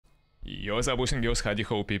Yo, Zabusing, yo, Hadi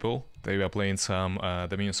Ho people. Today we are playing some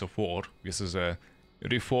Dominions of War. This is a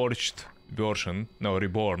Reforged version. No,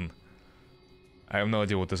 Reborn. I have no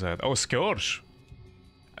idea what is that. Oh, Scourge!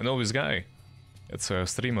 I know this guy. It's a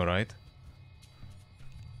streamer, right?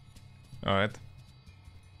 Alright.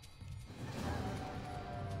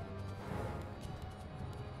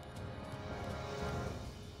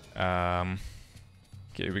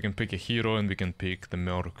 Okay, we can pick a hero and we can pick the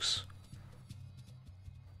Mercs.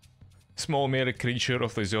 Small melee creature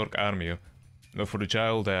of the Zerg army. Not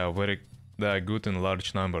fragile, they are good in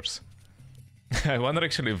large numbers. I wonder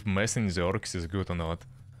actually if messing Zergs is good or not.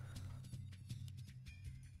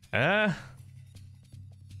 I'm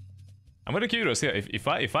very curious, yeah, if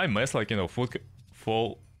I mess like, you know, full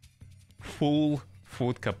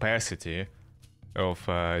food capacity of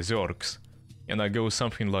Zergs, and I go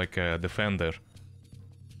something like a Defender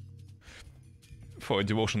for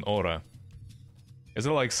Devotion Aura. Is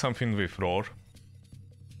it like something with Roar?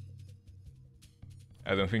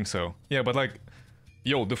 I don't think so. Yeah, but like,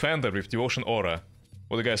 yo, Defender with Devotion Aura.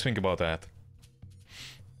 What do you guys think about that?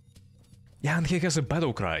 Yeah, and he has a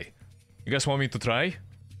battle cry. You guys want me to try?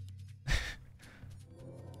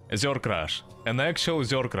 A Zerg Crash. An actual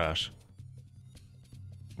Zerg Crash.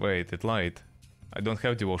 Wait, it lied. I don't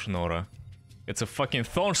have Devotion Aura. It's a fucking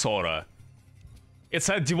Thorns Aura. It's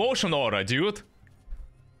a Devotion Aura, dude.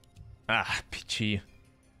 Ah, peachy.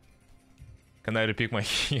 Can I repick my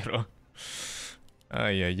hero?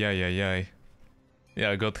 Ay, ay, ay, ay, ay. Yeah,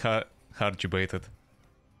 I got hard debated.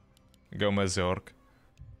 Go my Zerg.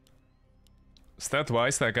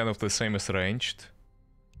 Stat-wise, they're kind of the same as ranged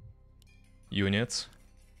units,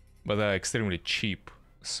 but they're extremely cheap,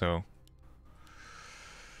 so...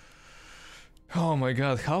 Oh my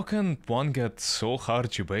god, how can one get so hard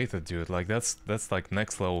debated, dude? Like, that's like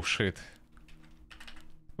next level shit.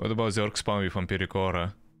 What about Zerg spawn with Vampiric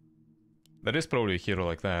Aura? There is probably a hero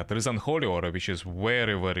like that. There is Unholy Aura, which is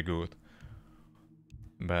very, very good.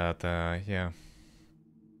 But, yeah.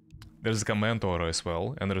 There's Command Aura as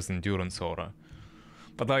well, and there's Endurance Aura.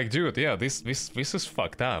 But like, dude, yeah, this is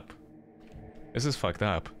fucked up. This is fucked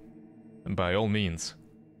up. By all means.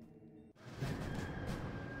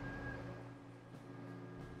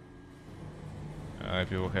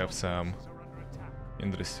 We will have some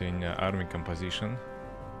interesting army composition.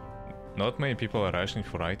 Not many people are rushing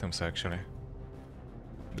for items, actually.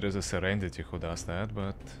 There is a Serenity who does that,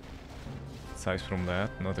 but aside from that,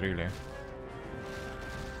 not really.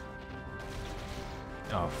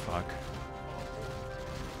 Oh, fuck.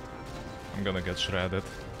 I'm gonna get shredded.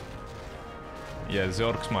 Yeah,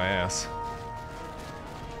 Zerg's my ass.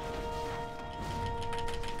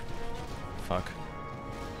 Fuck.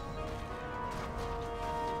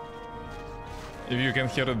 If you can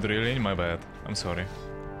hear the drilling, my bad. I'm sorry.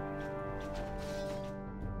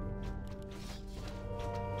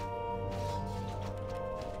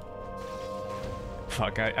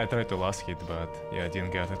 Fuck, I tried to last hit, but yeah, I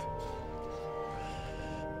didn't get it.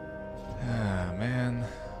 Ah, man.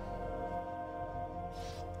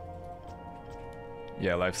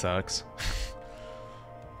 Yeah, life sucks.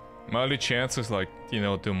 My only chance is like, you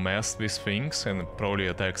know, to mess these things and probably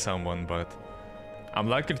attack someone, but I'm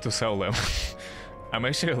likely to sell them. I'm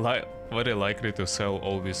actually very likely to sell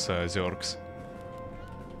all these Zergs.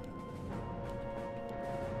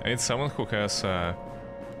 I need someone who has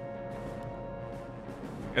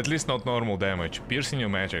at least not normal damage. Piercing or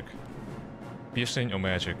magic. Piercing or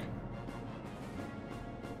magic.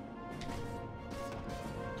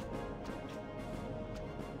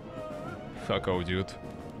 Fuck oh, dude.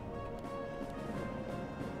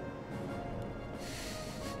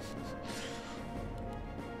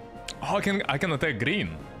 Oh, I can attack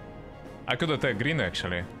green. I could attack green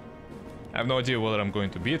actually. I have no idea whether I'm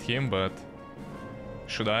going to beat him, but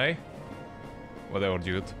should I? Whatever,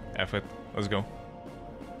 dude. F it. Let's go.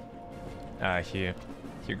 Ah, he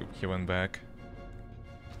went back.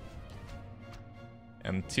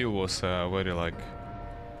 And Teal was very like,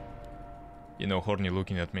 you know, horny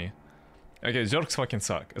looking at me. Okay, Zergs fucking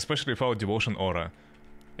suck, especially without Devotion Aura.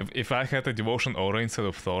 If I had a Devotion Aura instead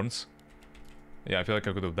of Thorns, yeah, I feel like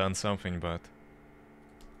I could have done something, but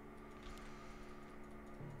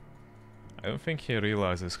I don't think he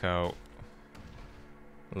realizes how,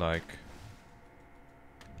 like,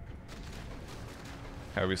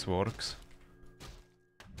 how this works.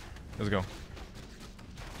 Let's go.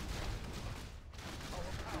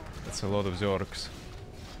 That's a lot of Zergs.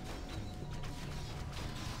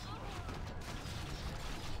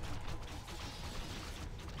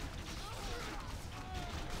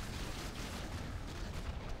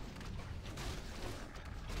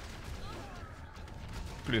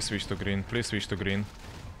 Please switch to green, please switch to green.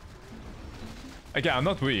 Again, I'm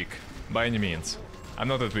not weak, by any means. I'm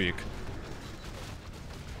not that weak.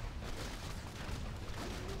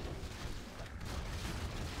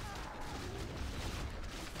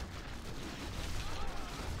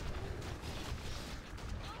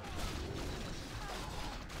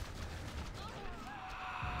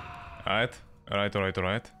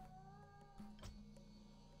 Alright.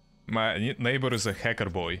 My neighbor is a hacker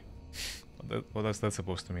boy. What is that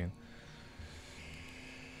supposed to mean?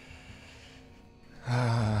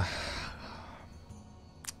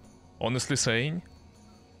 Honestly saying,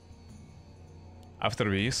 after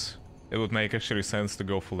this, it would make actually sense to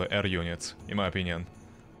go for the air units, in my opinion.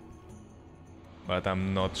 But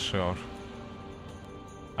I'm not sure.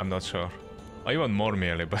 Or even more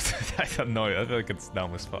melee, but I don't know, I think it's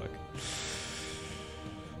dumb as fuck.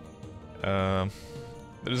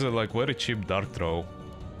 There's a like very cheap dart throw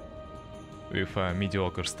with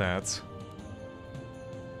mediocre stats,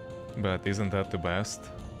 but isn't that the best?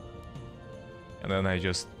 And then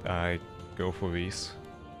I go for this.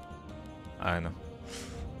 I know.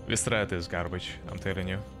 This strat is garbage, I'm telling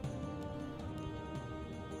you.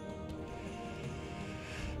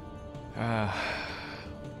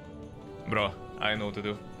 Bro, I know what to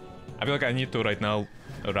do. I feel like I need to right now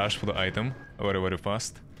rush for the item very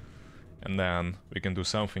fast. And then we can do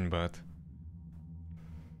something, but...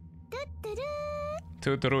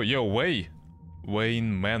 Yo,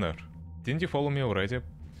 Wayne Manor. Didn't you follow me already?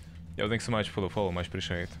 Yo, thanks so much for the follow, much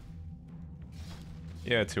appreciate.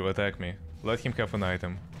 Yeah, to attack me. Let him have an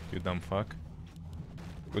item, you dumb fuck.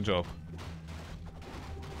 Good job.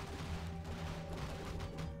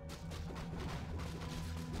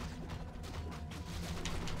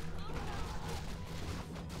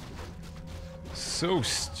 So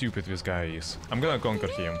stupid this guy is. I'm gonna conquer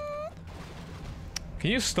him.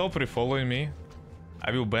 Can you stop refollowing me?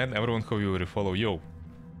 I will ban everyone who will refollow. Yo.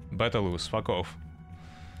 Better lose, fuck off.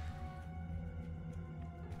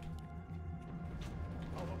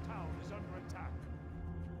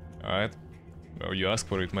 Alright. Well, you asked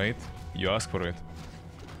for it, mate. You asked for it.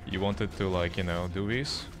 You wanted to, like, you know, do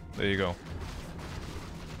this? There you go.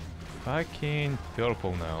 Fucking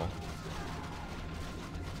purple now.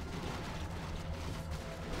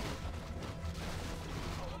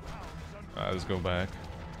 Let's go back.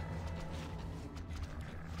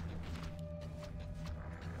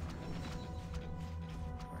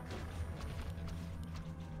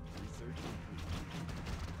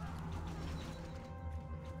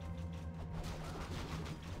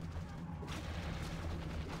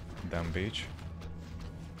 Damn bitch.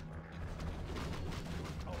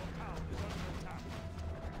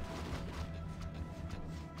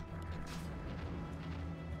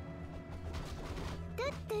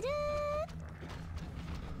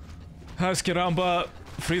 Skiramba,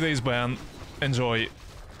 3 days ban. Enjoy,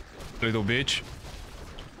 little bitch.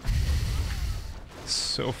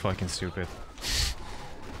 So fucking stupid.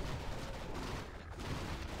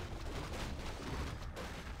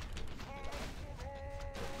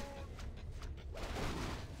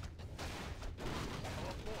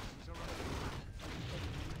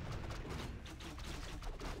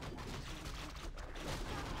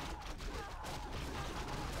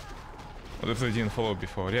 What if they didn't follow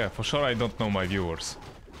before? Yeah, for sure I don't know my viewers.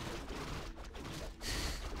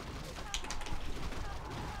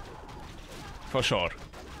 For sure.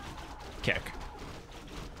 Kek.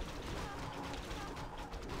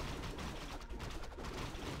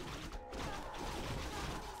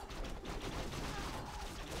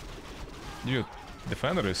 Dude,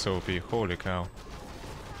 Defender is so OP, holy cow.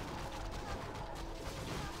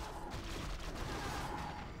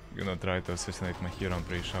 Gonna try to assassinate my hero, I'm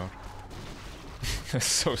pretty sure.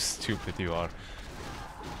 So stupid you are.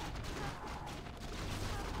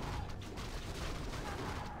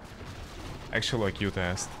 Actually like you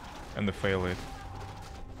test and they fail it.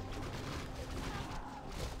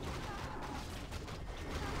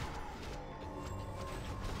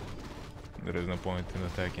 There is no point in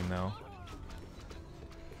attacking now.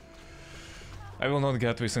 I will not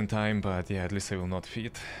get this in time, but yeah, at least I will not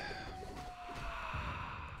feed.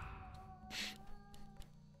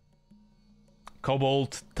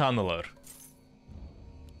 Cobalt Tunneler.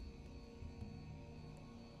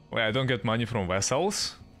 Wait, I don't get money from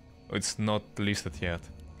vessels? It's not listed yet.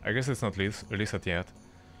 I guess it's not listed yet.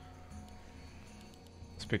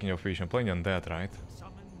 Speaking of which, I'm playing on that, right?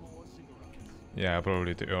 Yeah,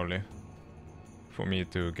 probably too early for me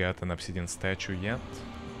to get an obsidian statue yet.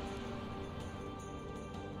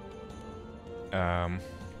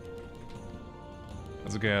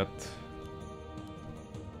 Let's get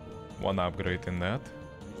one upgrade in that.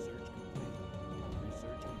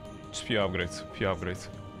 Just few upgrades,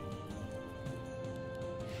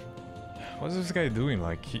 What's this guy doing?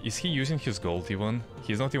 Like, is he using his gold even?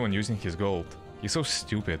 He's not even using his gold. He's so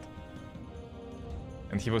stupid.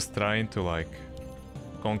 And he was trying to, like,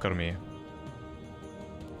 conquer me.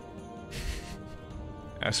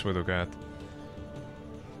 I swear to God.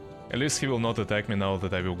 At least he will not attack me now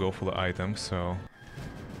that I will go for the item, so...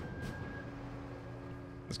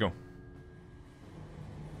 Let's go.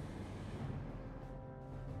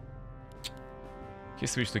 He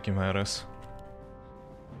switched to Chimeras.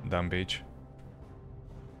 Dumb bitch.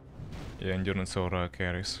 Yeah, Endurance Aura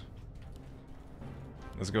carries.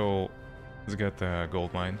 Let's go... Let's get a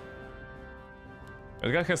gold mine.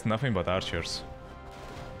 That guy has nothing but archers.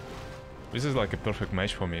 This is like a perfect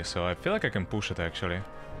match for me, so I feel like I can push it actually.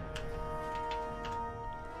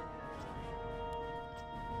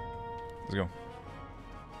 Let's go.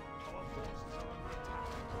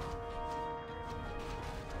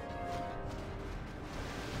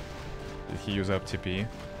 Did he use up TP?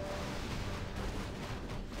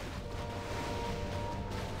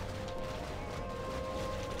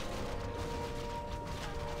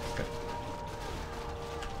 Okay.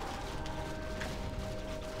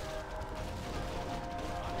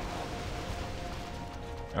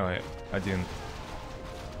 Oh yeah, I didn't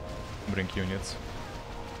bring units.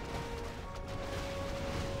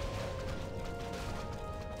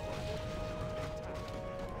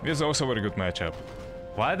 This is also a very good matchup.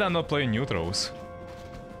 Why did I not play neutrals?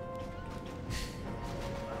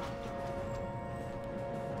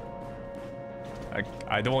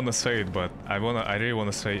 I don't want to say it, but I really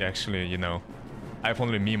want to say actually, you know, I have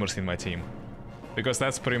only memers in my team. Because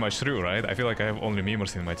that's pretty much true, right? I feel like I have only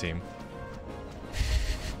memers in my team.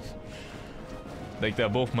 Like, they're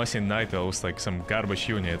both machine Nightos, like some garbage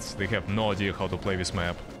units. They have no idea how to play this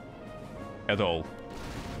map. At all.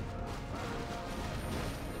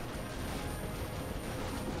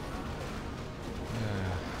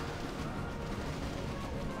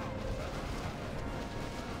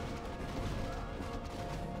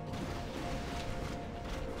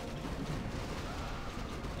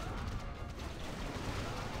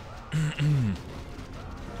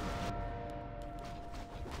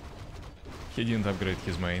 He didn't upgrade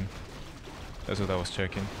his main. That's what I was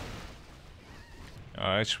checking.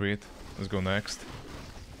 Alright, sweet. Let's go next.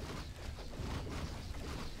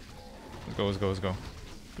 Let's go, let's go, let's go.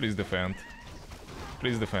 Please defend.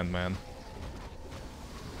 Please defend, man.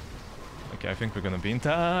 Okay, I think we're gonna be in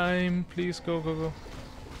time. Please go, go, go.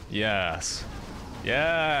 Yes.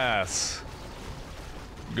 Yes!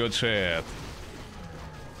 Good shit.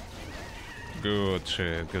 Good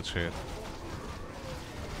shit, good shit.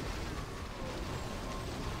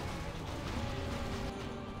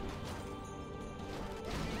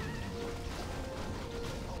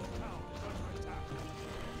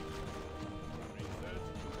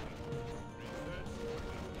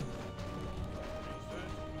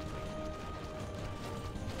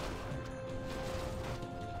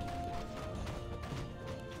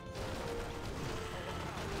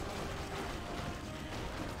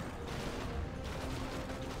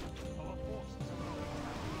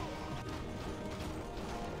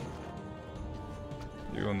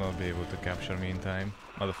 You will not be able to capture me in time,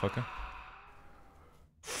 motherfucker.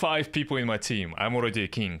 5 people in my team. I'm already a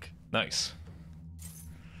king. Nice.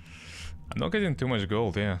 I'm not getting too much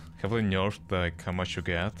gold, yeah. Heavily nerfed, like, how much you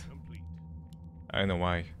get. I know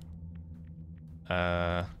why.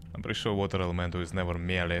 I'm pretty sure Water Elemental is never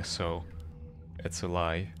melee, so... it's a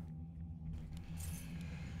lie.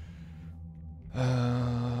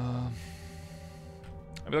 I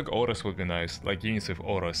feel like auras would be nice, like units with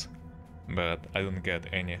auras. But I don't get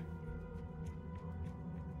any.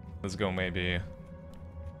 Let's go maybe...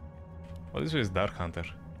 What is with Dark Hunter?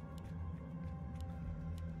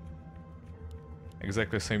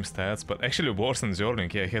 Exactly same stats, but actually worse than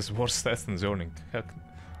Zerling. Yeah, he has worse stats than Zerling.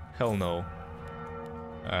 Hell no.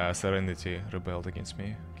 Serenity rebelled against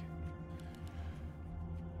me. Okay.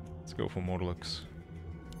 Let's go for Morlocks.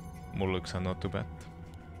 Morlocks are not too bad.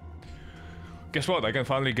 Guess what? I can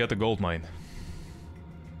finally get a gold mine.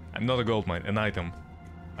 I'm not a gold mine, an item.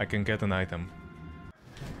 I can get an item.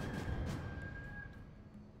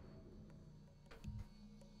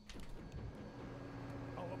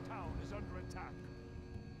 Our town is under attack.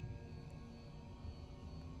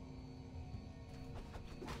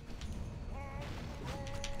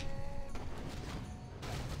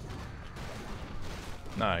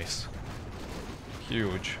 Nice.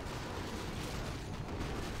 Huge.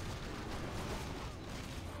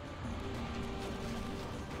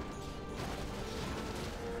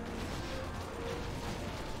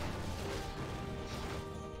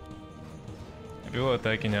 People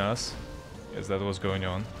attacking us. Yes, that was going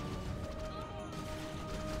on.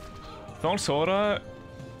 Thorn's Aura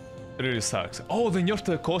really sucks. Oh, they nerfed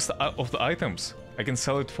the cost of the items. I can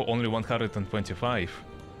sell it for only 125.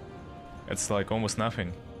 It's like almost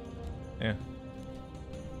nothing. Yeah.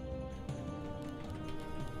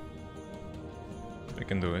 We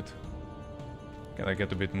can do it. Can I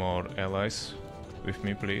get a bit more allies with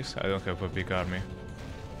me, please? I don't have a big army.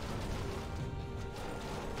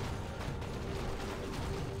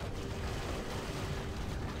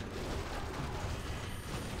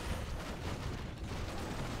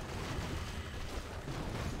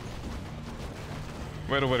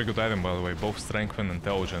 Very, very good item, by the way. Both strength and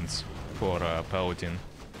intelligence for Paladin.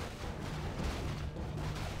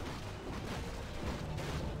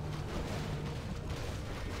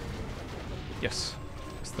 Yes.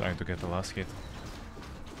 Just trying to get the last hit.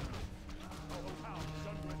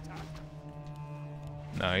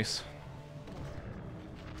 Nice.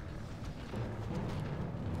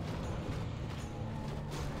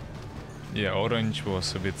 Yeah, orange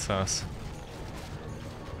was a bit sus.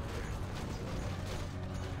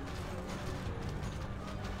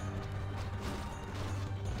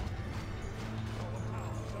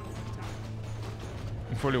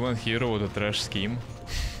 If only one hero with a trash scheme.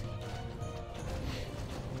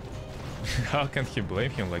 How can he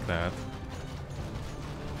blame him like that?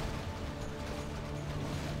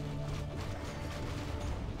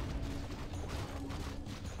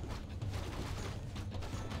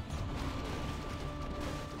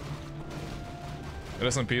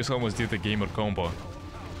 Rest in peace almost did a gamer combo.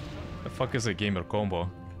 The fuck is a gamer combo?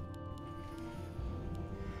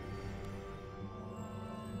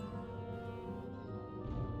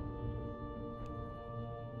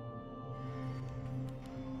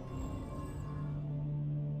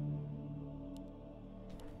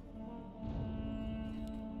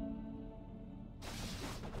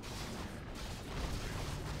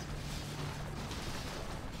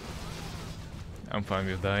 I'm fine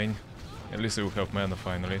with dying. At least I will have mana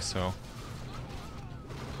finally, so...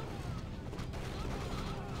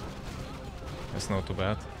 That's not too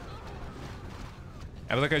bad.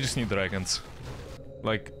 I feel like I just need dragons.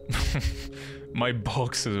 Like... my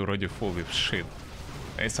box is already full with shit.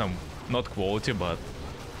 I need some... not quality, but...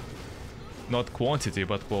 not quantity,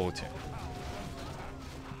 but quality.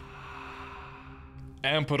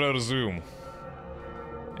 Emperor Zoom!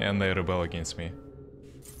 And they rebel against me.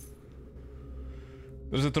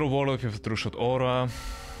 There's a true warlock with a true shot aura.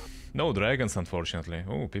 No dragons, unfortunately.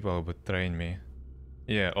 Oh, people are betraying me.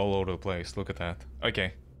 Yeah, all over the place. Look at that.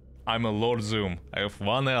 Okay. I'm a Lord Zoom. I have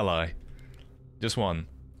one ally. Just one.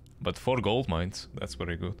 But 4 gold mines. That's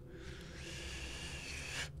very good.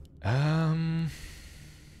 I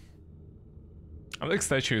think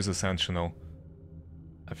statue is essential.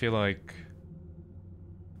 I feel like...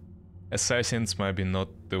 assassins might be not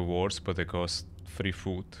the worst, but they cost free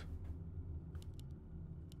food.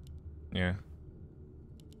 Yeah.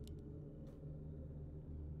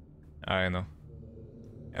 I know.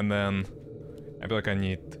 And then I feel like I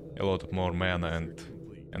need a lot more mana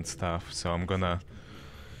and stuff, so I'm gonna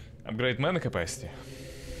upgrade mana capacity.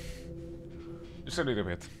 Just a little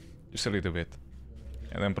bit. Just a little bit.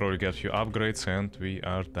 And then probably get a few upgrades and we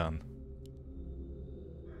are done.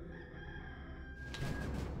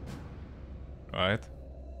 Right.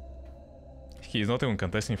 He's not even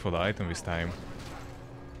contesting for the item this time.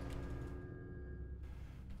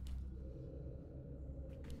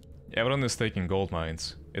 Everyone is taking gold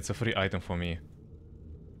mines. It's a free item for me.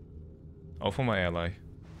 Or for my ally.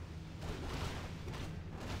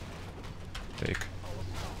 Take.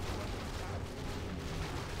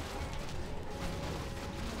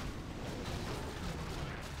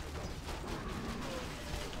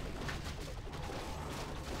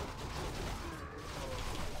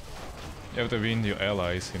 You have to win your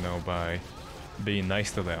allies, you know, by being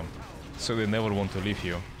nice to them. So they never want to leave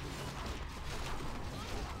you.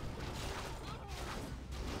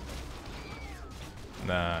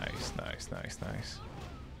 Nice, nice, nice, nice.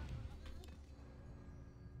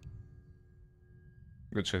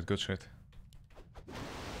 Good shit, good shit.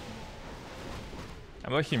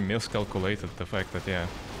 I'm like he miscalculated the fact that, yeah,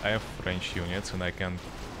 I have ranged units and I can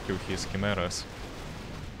kill his chimeras.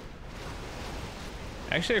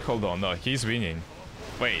 Actually, hold on, no, he's winning.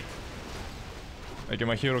 Wait. Okay,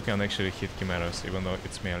 my hero can actually hit chimeras, even though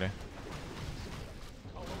it's melee.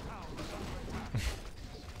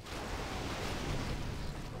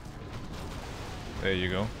 There you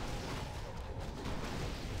go.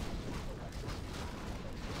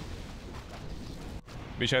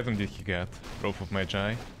 Which item did he get? Rope of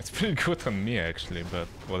Magi? It's pretty good on me actually, but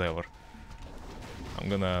whatever. I'm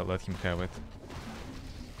gonna let him have it.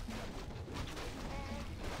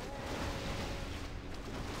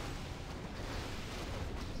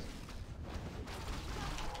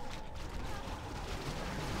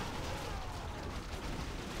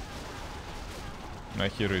 My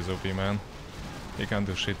hero is OP, man. He can't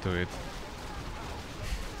do shit to it.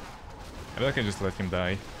 I bet I can just let him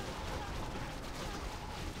die.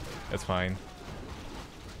 That's fine.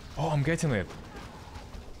 Oh, I'm getting it!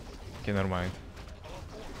 Okay, never mind.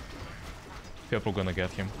 People gonna get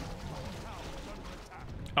him.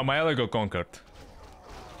 Oh, my ally got conquered.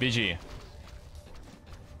 BG.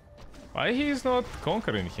 Why he's not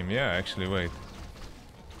conquering him? Yeah, actually, wait.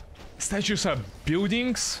 Statues are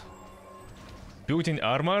buildings? Built-in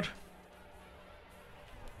armor?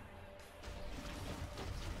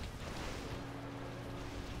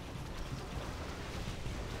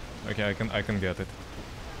 Okay, I can get it.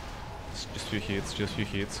 It's just few hits, just few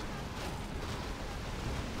hits.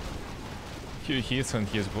 Few hits and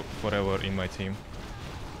he's forever in my team.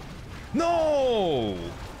 No!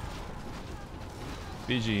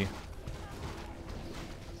 BG.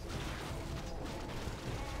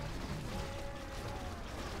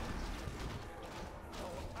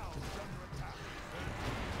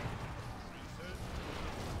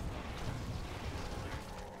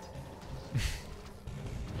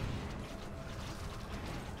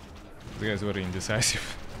 The guy's very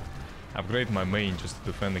indecisive. Upgrade my main just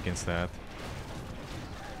to defend against that.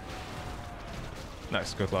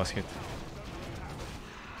 Nice, got last hit.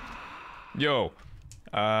 Yo!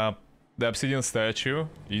 The obsidian statue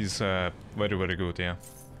is very good, yeah.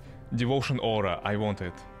 Devotion aura, I want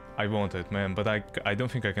it. I want it, man, but I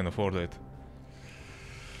don't think I can afford it.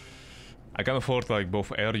 I can afford like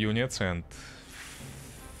both air units and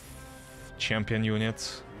champion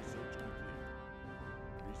units.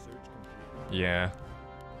 Yeah.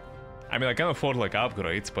 I mean, I can afford like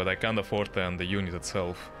upgrades, but I can't afford the unit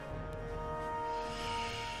itself.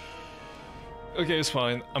 Okay, it's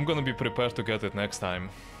fine. I'm gonna be prepared to get it next time.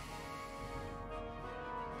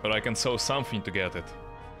 Or I can sell something to get it.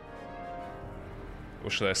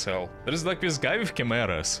 What should I sell? There's like this guy with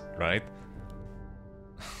chimeras, right?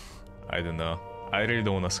 I don't know. I really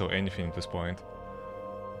don't wanna sell anything at this point.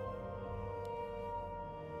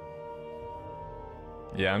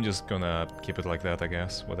 Yeah, I'm just gonna keep it like that, I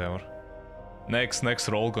guess. Whatever. Next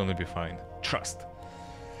roll gonna be fine. Trust.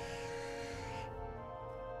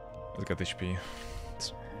 It's got HP.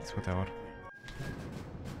 It's whatever.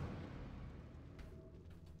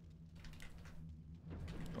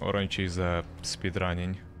 Orange is speed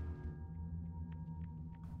running.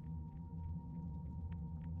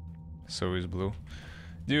 So is blue.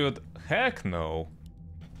 Dude, heck no.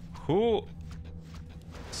 Who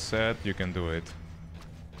said you can do it?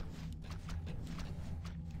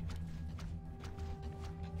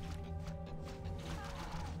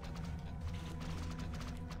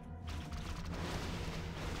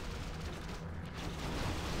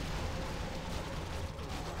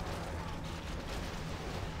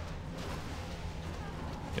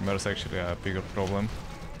 There's actually a bigger problem.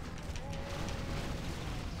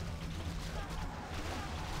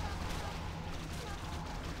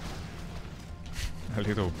 A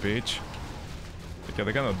little bitch. Okay,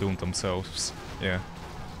 they're gonna doom themselves. Yeah.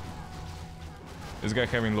 This guy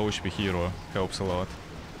having low HP hero helps a lot.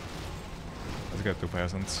 Let's get 2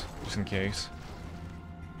 peasants, just in case.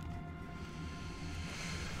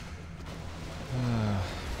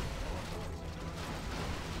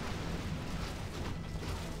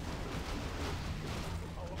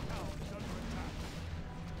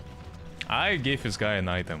 I gave this guy an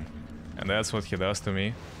item, and that's what he does to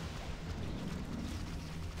me.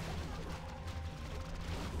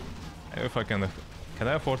 If I can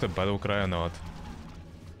I afford a battle cry or not?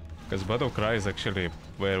 Because battle cry is actually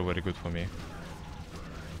very good for me.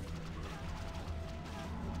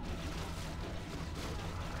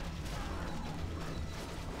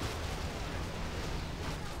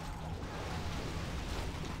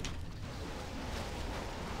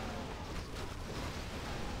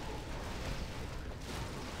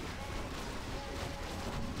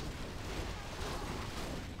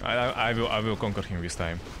 I will conquer him this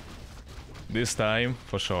time. This time,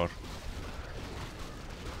 for sure.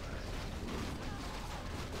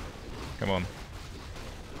 Come on.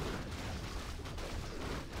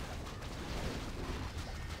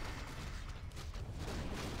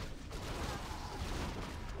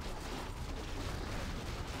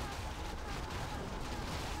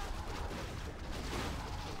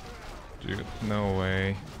 Dude, no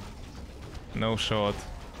way. No shot.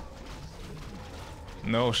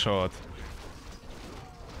 No shot.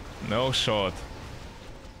 No shot.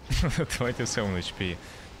 27 HP.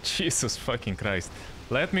 Jesus fucking Christ.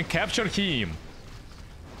 Let me capture him!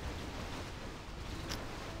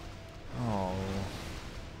 Oh.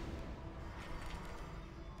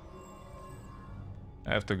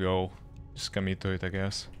 I have to go. Just commit to it, I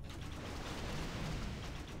guess.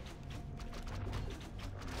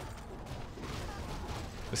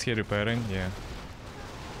 Is he repairing? Yeah.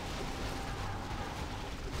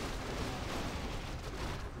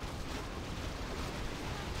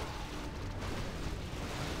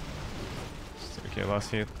 Okay,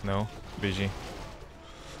 last hit. No. BG.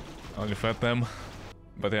 Only fed them.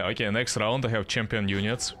 But yeah, okay, next round I have champion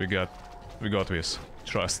units. We got this.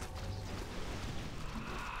 Trust.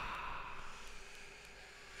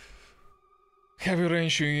 Heavy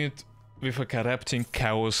range unit with a corrupting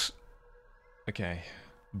chaos. Okay.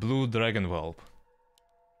 Blue dragon whelp.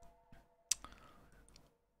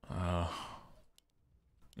 Yeah,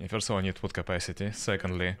 first of all I need food capacity.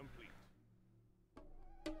 Secondly,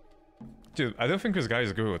 dude, I don't think this guy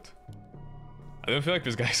is good. I don't feel like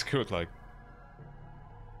this guy is good, like...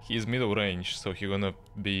 He's middle range, so he's gonna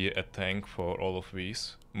be a tank for all of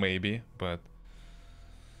these. Maybe, but...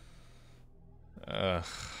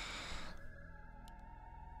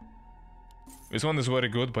 This one is very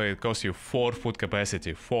good, but it costs you 4 food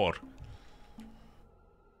capacity. 4.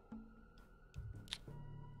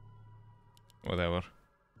 Whatever.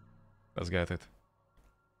 Let's get it.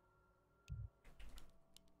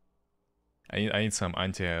 I need some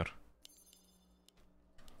anti-air.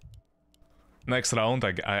 Next round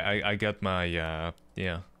I get my yeah,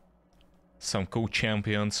 some cool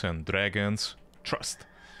champions and dragons. Trust.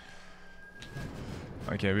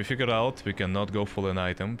 Okay, we figured out we cannot go full an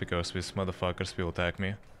item because these motherfuckers will attack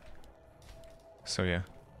me. So yeah.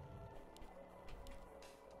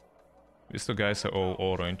 These two guys are all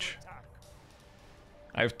orange.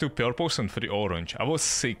 I have 2 purples and 3 orange. I was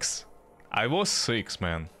 6. I was 6,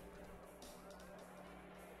 man.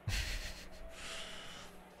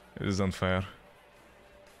 It is unfair.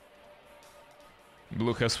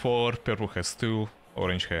 Blue has 4, purple has 2,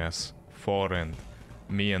 orange has 4, and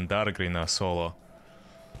me and dark green are solo.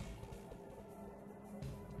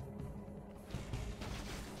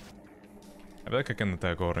 I feel like I can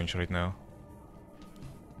attack orange right now.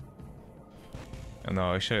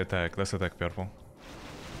 No, I should attack. Let's attack purple.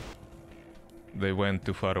 They went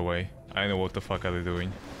too far away. I know what the fuck are they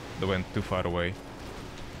doing. They went too far away.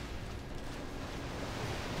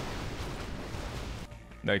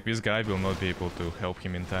 Like, this guy will not be able to help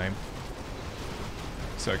him in time.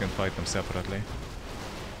 So I can fight them separately.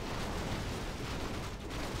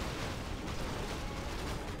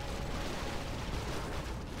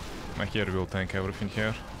 My hero will tank everything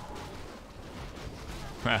here.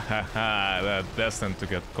 Hahaha, that destined to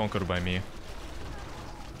get conquered by me.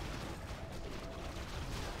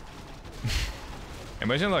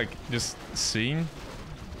 Imagine, like, just seeing,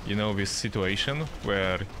 you know, this situation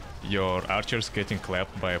where your archers getting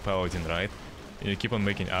clapped by a paladin, right? And you keep on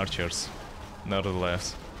making archers,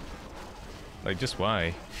 nevertheless. Like, just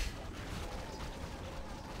why?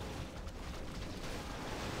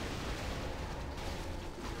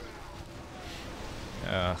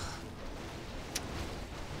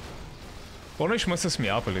 Orange messes me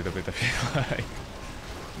up a little bit, I feel like.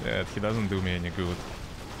 Yeah, he doesn't do me any good.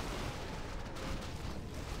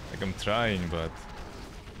 Like, I'm trying, but...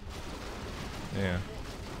 Yeah.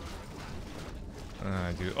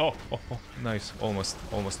 Ah, dude. Oh, nice. Almost.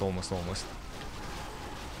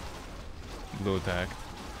 Blue attacked.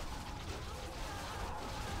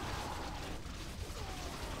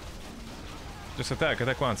 Just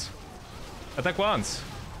attack once. Attack once!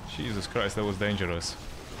 Jesus Christ, that was dangerous.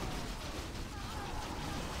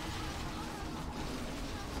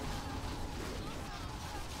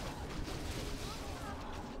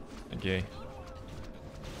 Okay.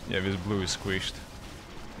 Yeah, this blue is squished.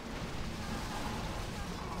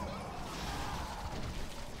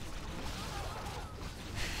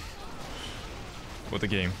 What a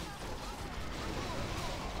game.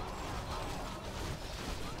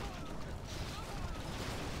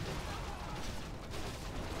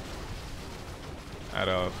 I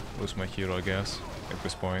don't lose my hero, I guess, at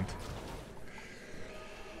this point.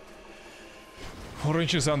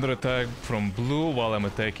 Orange is under attack from blue while I'm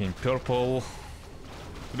attacking purple.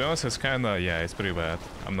 To be honest, it's kinda, yeah, it's pretty bad.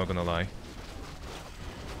 I'm not gonna lie.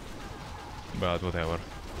 But whatever.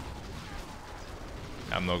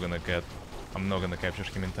 I'm not gonna capture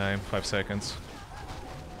him in time. 5 seconds.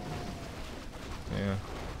 Yeah.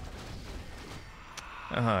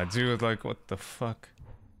 Ah, dude, like, what the fuck?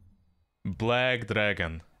 Black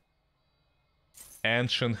Dragon.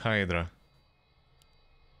 Ancient Hydra.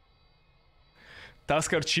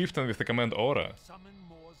 Tusker Chieftain with the command Aura.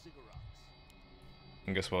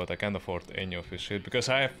 And guess what? I can't afford any of this shit because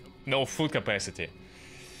I have no food capacity.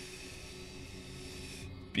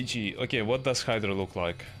 PG. Okay, what does Hydra look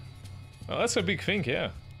like? Well, that's a big thing,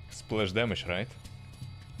 yeah. Splash damage, right?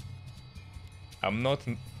 I'm not...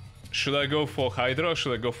 Should I go for Hydra or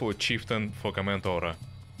should I go for Chieftain for command Aura?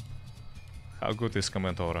 How good is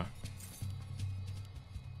Command Aura?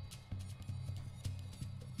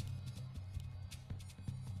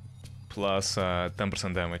 Plus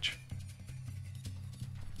 10% damage.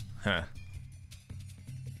 Huh.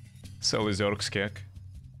 So is Orc's kick.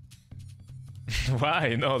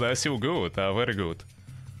 Why? No, they're still good. Very good.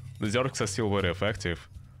 The Zorks are still very effective.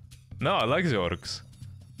 No, I like the Orcs.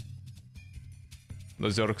 The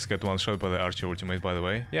Zorks get one shot by the Archer ultimate, by the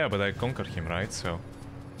way. Yeah, but I conquered him, right? So...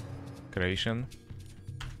 Creation.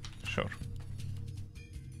 Sure.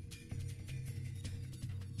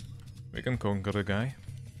 We can conquer the guy.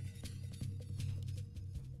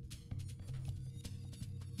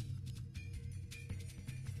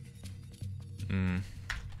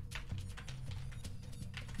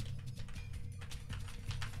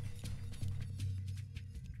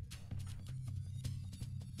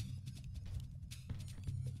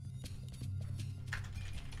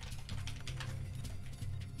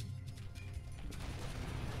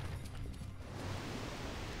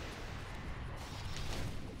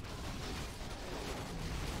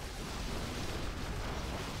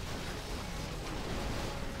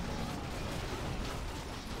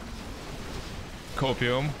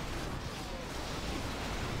 Copium.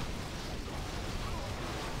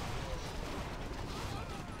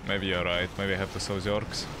 Maybe you're right. Maybe I have to sell the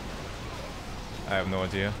Orcs. I have no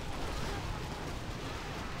idea.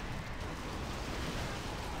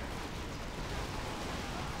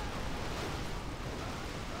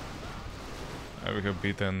 We have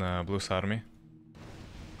beaten Blue's army.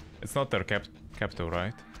 It's not their capital,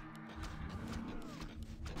 right?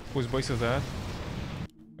 Whose base is that?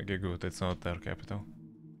 Okay, good, it's not their capital.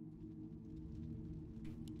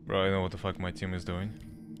 Bro, I know what the fuck my team is doing.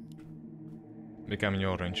 Becoming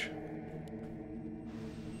orange.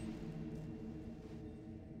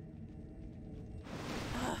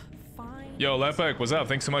 Fine. Yo, Lepek, what's up?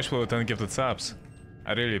 Thanks so much for the 10 gifted subs.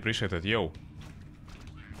 I really appreciate it. Yo.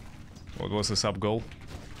 What was the sub goal?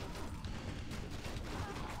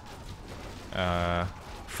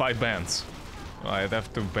 5 bans. I'd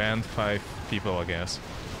have to ban 5 people, I guess.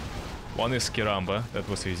 One is Kiramba, that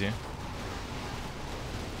was easy.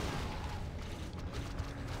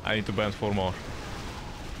 I need to ban 4 more.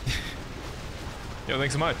 Yo,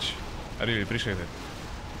 thanks so much. I really appreciate it.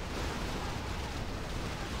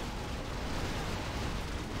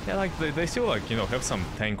 Yeah, like, they still, like, you know, have some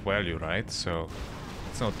tank value, right? So,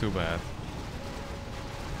 it's not too bad.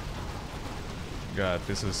 God,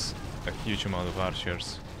 this is a huge amount of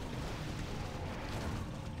archers.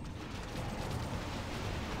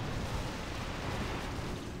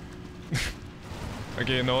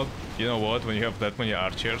 Okay, you know what? When you have that many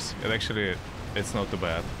archers, it's not too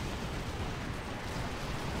bad.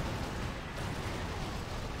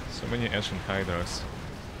 So many ancient hydras.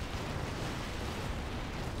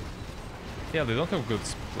 Yeah, they don't have good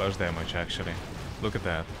splash damage actually. Look at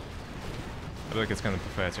that. I feel like it's kind of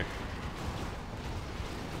pathetic.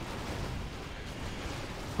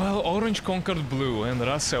 Well, orange conquered blue, and there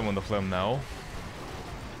are 7 of them now.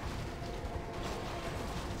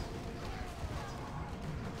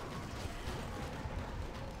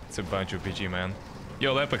 It's a bunch of PG, man.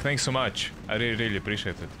 Yo, Lepek, thanks so much. I really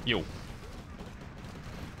appreciate it. Yo.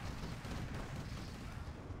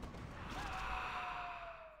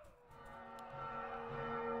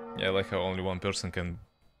 Yeah, I like how only one person can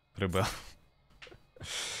rebel.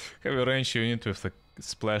 Have a ranged unit with the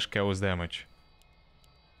splash chaos damage.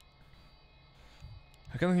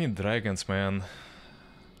 I kinda need dragons, man.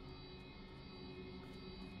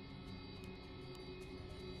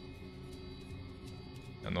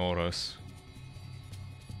 And auras.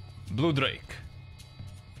 Blue Drake.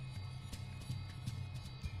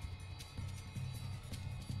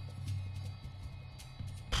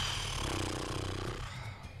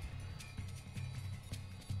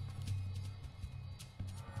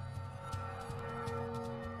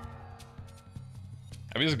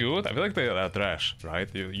 Are these good? I feel like they are trash,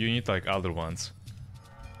 right? You need like other ones.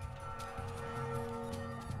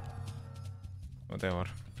 Whatever.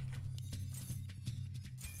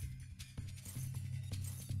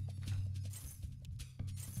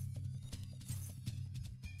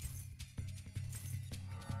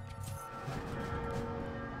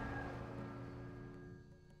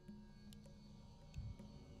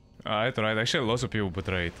 Alright, right. Actually, lots of people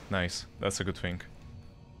betrayed. Nice. That's a good thing.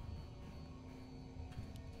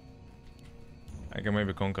 I can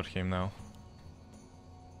maybe conquer him now.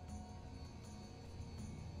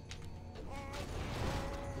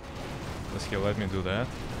 Does he let me do that?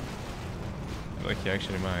 I feel like he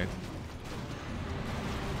actually might.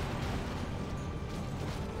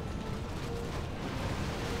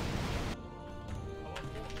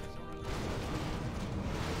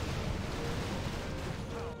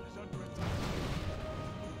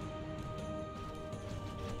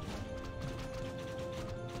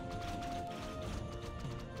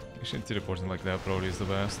 Actually, teleporting like that probably is the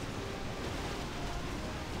best.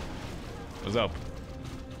 What's up?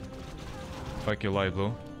 Fuck you, light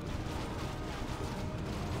blue.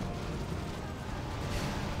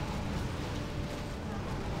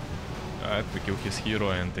 Alright, we kill his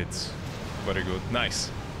hero and it's very good. Nice.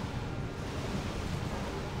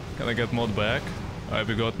 Can I get mod back? Alright,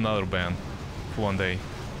 we got another ban for 1 day.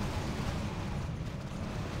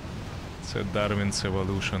 It's a Darwin's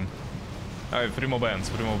evolution. Alright, 3 more bans,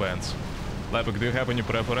 3 more bans. Lapik, do you have any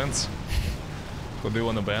preference? Who do you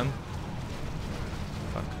wanna ban?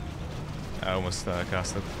 Fuck. I almost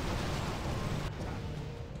cast it.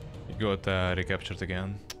 He got recaptured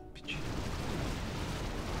again.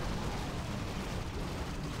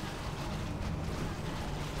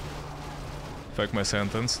 Fuck my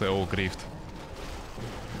sentence, they all griefed.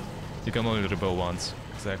 You can only rebel once,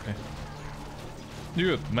 exactly.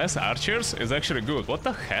 Dude, mass archers is actually good. What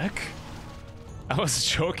the heck? I was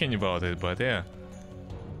joking about it, but yeah.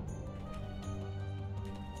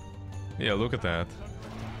 Yeah, look at that.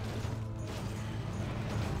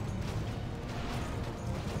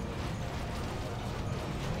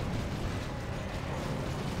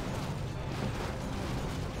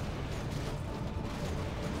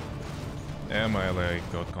 Yeah, my ally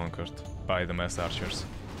got conquered by the mass archers.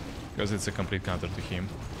 Because it's a complete counter to him.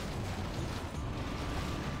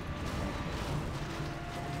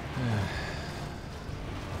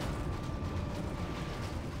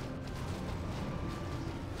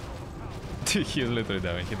 He's literally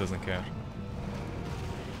dying, he doesn't care.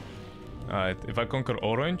 Alright, if I conquer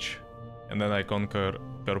orange, and then I conquer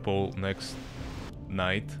purple next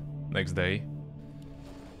night, next day,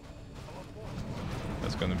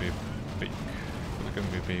 that's gonna be big. It's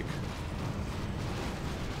gonna be big.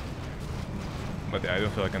 But yeah, I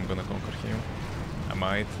don't feel like I'm gonna conquer him. I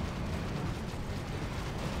might.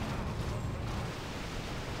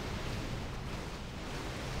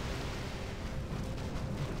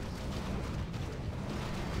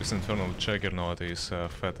 This infernal juggernaut is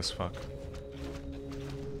fat as fuck.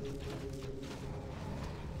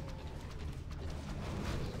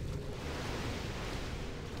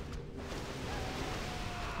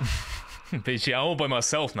 Bitch, I'm all by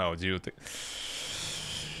myself now, dude.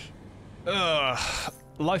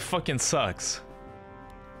 Life fucking sucks.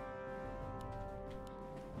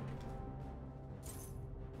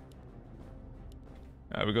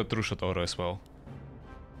 We got True Shot Aura as well.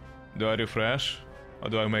 Do I refresh? Or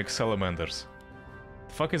do I make salamanders?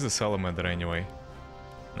 The fuck is a salamander anyway?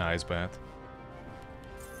 Nah, it's bad.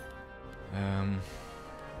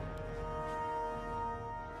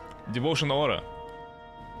 Devotion Aura.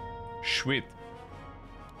 Sweet.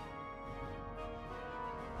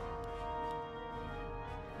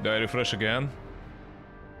 Do I refresh again?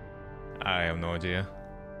 I have no idea.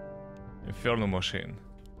 Infernal Machine.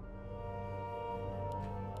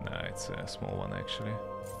 Nah, it's a small one actually.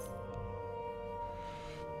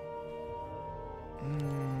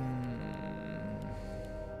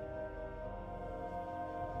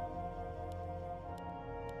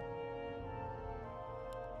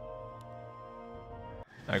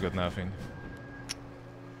 I got nothing.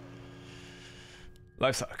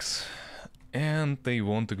 Life sucks. And they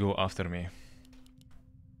want to go after me.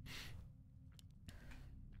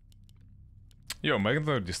 Yo,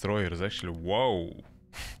 Magnetar Destroyer is actually... Whoa.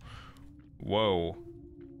 Whoa.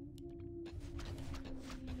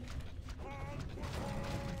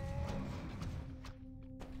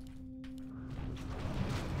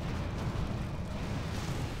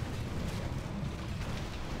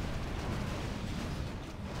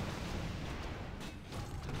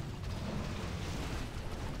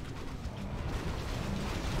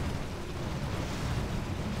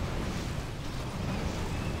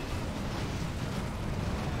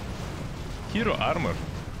 Hero armor.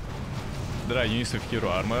 There are units with hero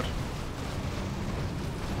armor.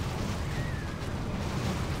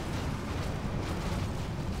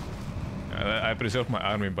 I preserved my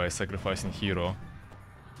army by sacrificing hero.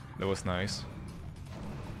 That was nice.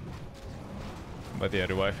 But yeah,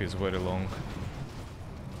 revive is very long.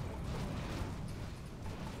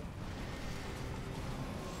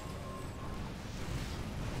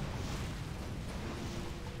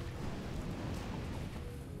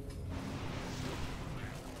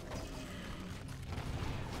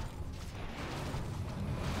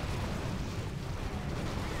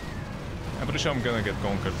 I'm pretty sure I'm gonna get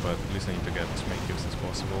conquered, but at least I need to get as many kills as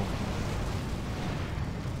possible.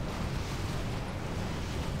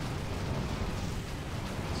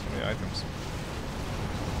 So many items.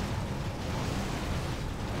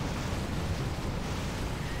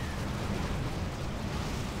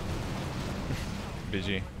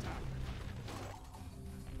 BG.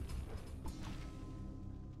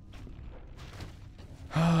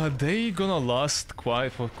 They gonna last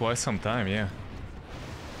for quite some time, yeah.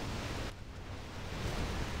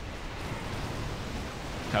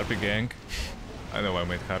 Harpy gang. I know I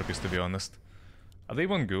made harpies, to be honest. Are they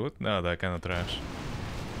even good? No, they're kinda trash.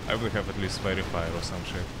 I would have at least verify or some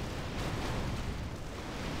shit.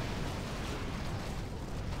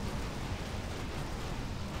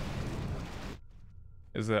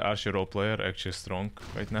 Is the Archer role player actually strong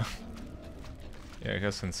right now? Yeah, it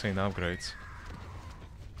has insane upgrades.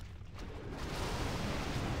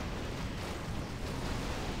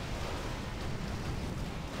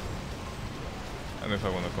 I don't know if I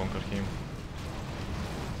wanna conquer him.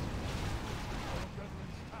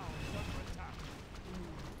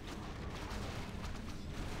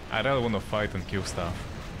 I really wanna fight and kill stuff.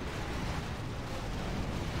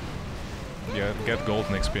 Yeah, get gold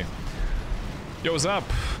and XP. Yo, what's up?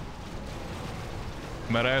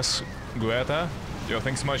 Mares Guetta. Yo,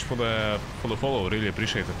 thanks so much for the follow, really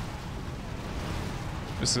appreciate it.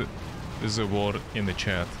 This is a war in the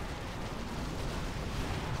chat.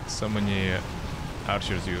 So many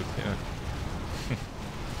archers, dude, yeah.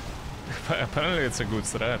 Apparently it's a good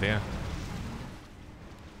strat, yeah.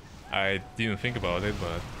 I didn't think about it,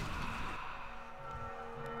 but...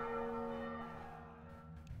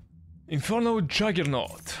 Inferno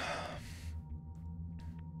Juggernaut.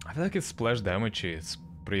 I feel like its splash damage is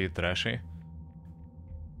pretty trashy.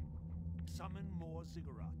 Summon more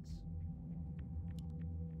ziggurats.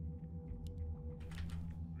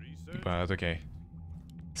 But okay.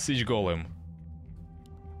 Siege Golem.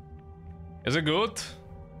 Is it good?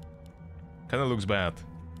 Kinda looks bad.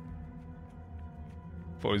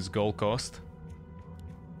 For its gold cost.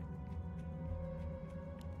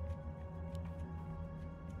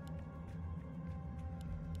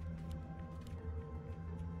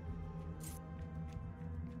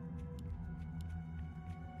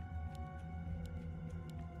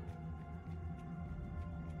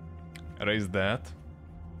 Raise that.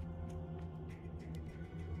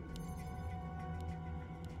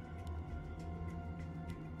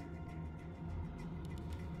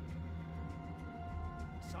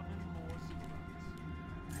 Summon more ziggurats.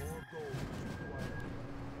 More gold required.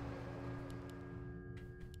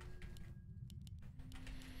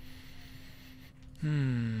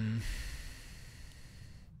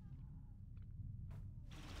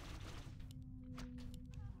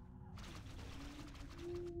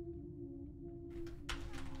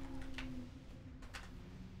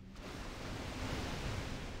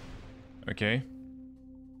 Okay.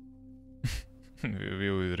 We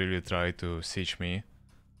will really try to siege me.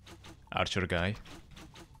 Archer guy.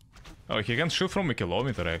 Oh, he can shoot from a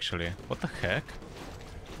kilometer actually. What the heck?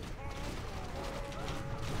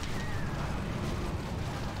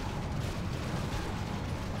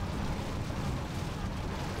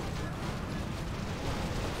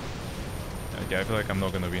 Okay, I feel like I'm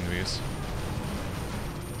not gonna win this.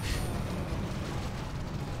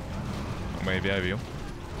 Or maybe I will.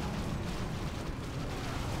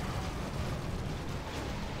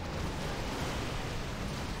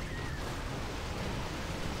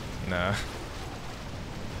 Nah.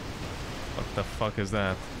 What the fuck is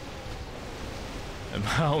that?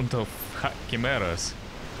 Amount of chimeras.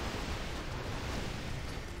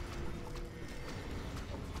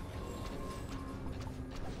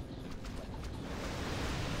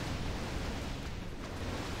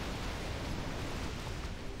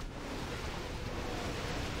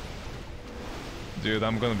 Dude,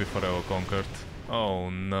 I'm gonna be forever conquered. Oh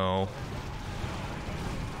no.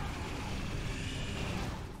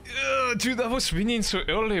 Dude, I was winning so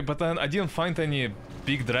early, but then I didn't find any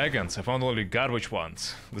big dragons. I found only garbage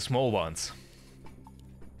ones, the small ones.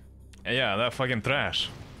 And yeah, they're fucking trash.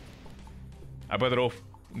 I better off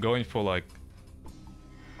going for like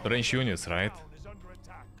range units, right? Town is under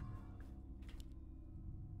attack.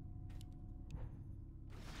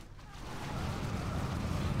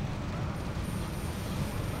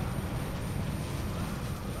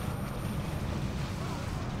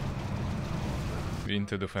 We need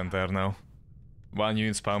to defend there now. 1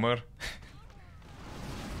 unit spammer.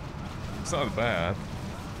 It's not bad.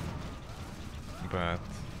 But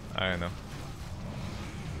I don't know.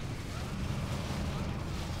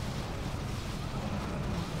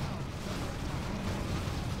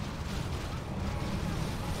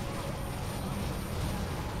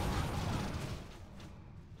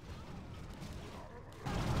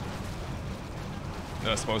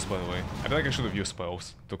 Spells, by the way. I feel like I should have used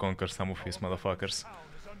spells to conquer some of these motherfuckers. Town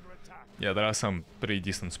is under attack. Yeah, there are some pretty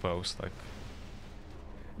decent spells, like...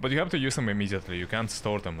 But you have to use them immediately, you can't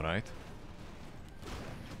store them, right?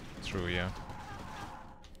 True, yeah.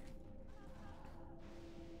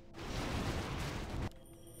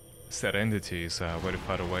 Serenity is very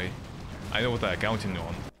far away. I know what I'm counting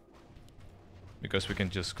on. Because we can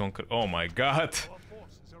just conquer... Oh my god! Our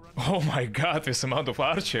forces are under Oh my god, this amount of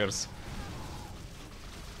archers!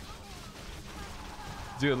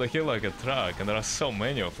 Dude, like you're like a truck and there are so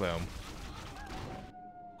many of them.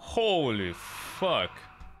 Holy fuck!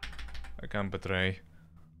 I can't betray.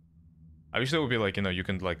 I wish there would be like, you know, you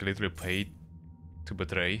can like literally pay to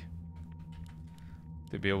betray.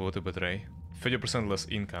 To be able to betray. 30% less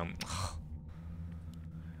income.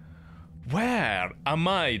 Where are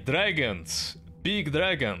my dragons? Big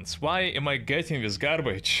dragons. Why am I getting this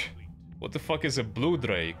garbage? What the fuck is a blue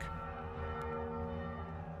drake?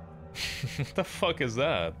 What the fuck is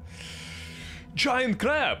that? Giant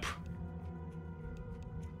crab!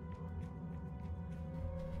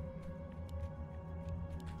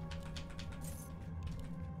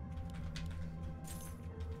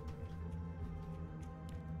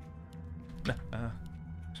 Nah,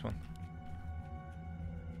 this one.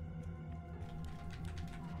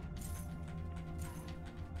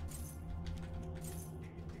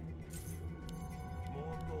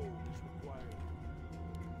 more gold is required.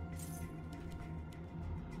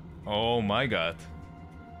 Oh my god.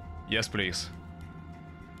 Yes, please.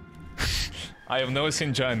 I have never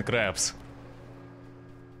seen giant crabs.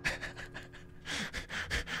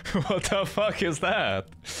 What the fuck is that?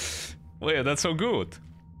 Wait, that's so good.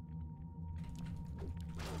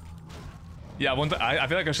 Yeah, I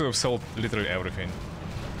feel like I should have sold literally everything.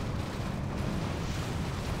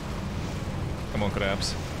 Come on,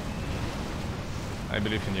 crabs. I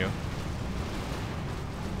believe in you.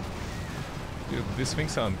 Dude, these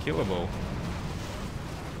things are unkillable.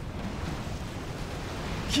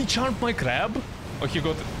 He charmed my crab? Or he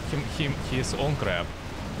got his own crab?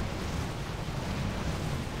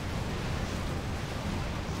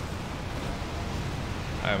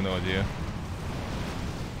 I have no idea.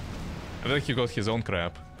 I feel like he got his own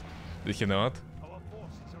crab. Did he not? Our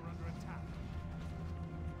forces are under attack.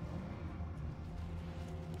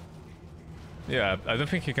 Yeah, I don't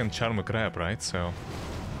think he can charm a crab, right? So...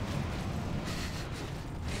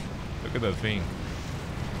 Look at that thing.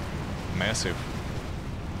 Massive.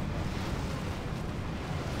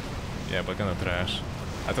 Yeah, but kinda trash.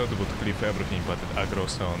 I thought it would clip everything, but it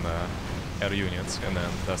aggroes on air units and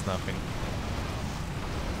then does nothing.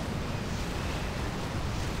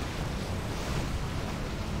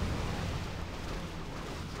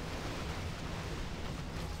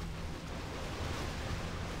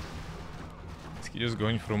 Is he just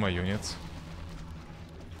going through my units?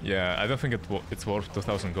 Yeah, I don't think it's worth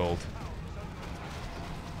 2000 gold.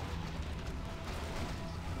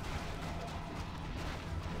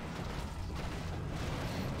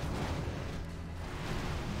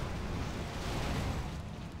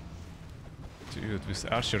 Dude, this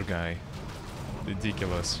archer guy.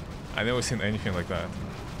 Ridiculous. I never seen anything like that.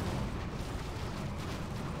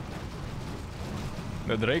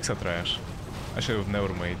 The drakes are trash. I should have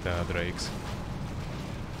never made drakes.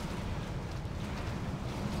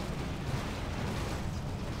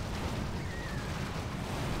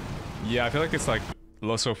 Yeah, I feel like it's like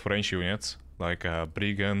lots of range units, like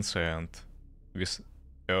brigands and this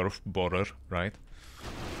earth border, right?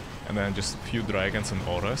 And then just few dragons and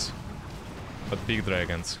auras, but big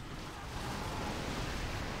dragons.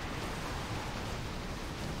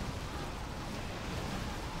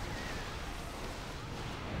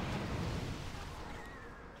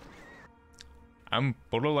 I'm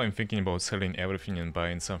borderline thinking about selling everything and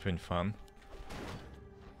buying something fun,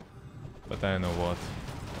 but I don't know what.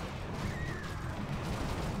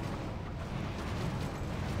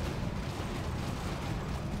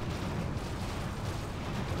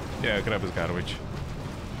 Yeah, crab is garbage.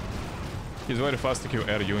 He's very fast to kill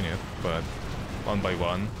air unit, but one by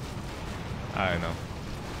one, I don't know.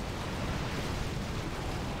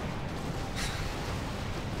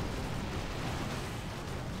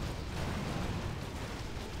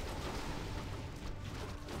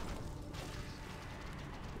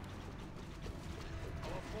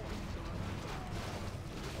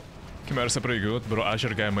 Chimeras are pretty good, bro.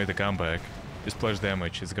 Azure guy made a comeback. His splash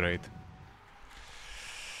damage is great.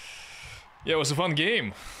 Yeah, it was a fun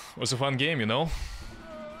game. It was a fun game, you know?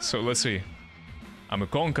 So let's see. I'm a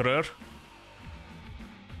conqueror.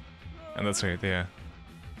 And that's it, yeah.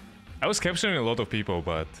 I was capturing a lot of people,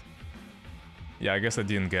 but... yeah, I guess I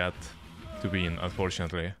didn't get to win,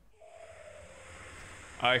 unfortunately.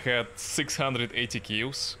 I had 680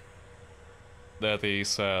 kills. That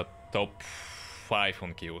is top 5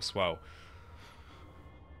 on kills, wow.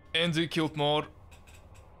 Andy killed more.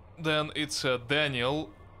 Then it's Daniel.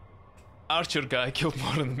 Archer guy killed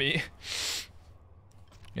more than me.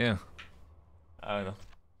 Yeah. I don't know.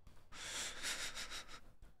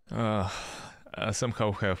 I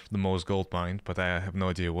somehow have the most gold mined, but I have no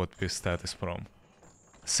idea what this stat is from.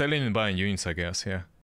 Selling and buying units, I guess, yeah.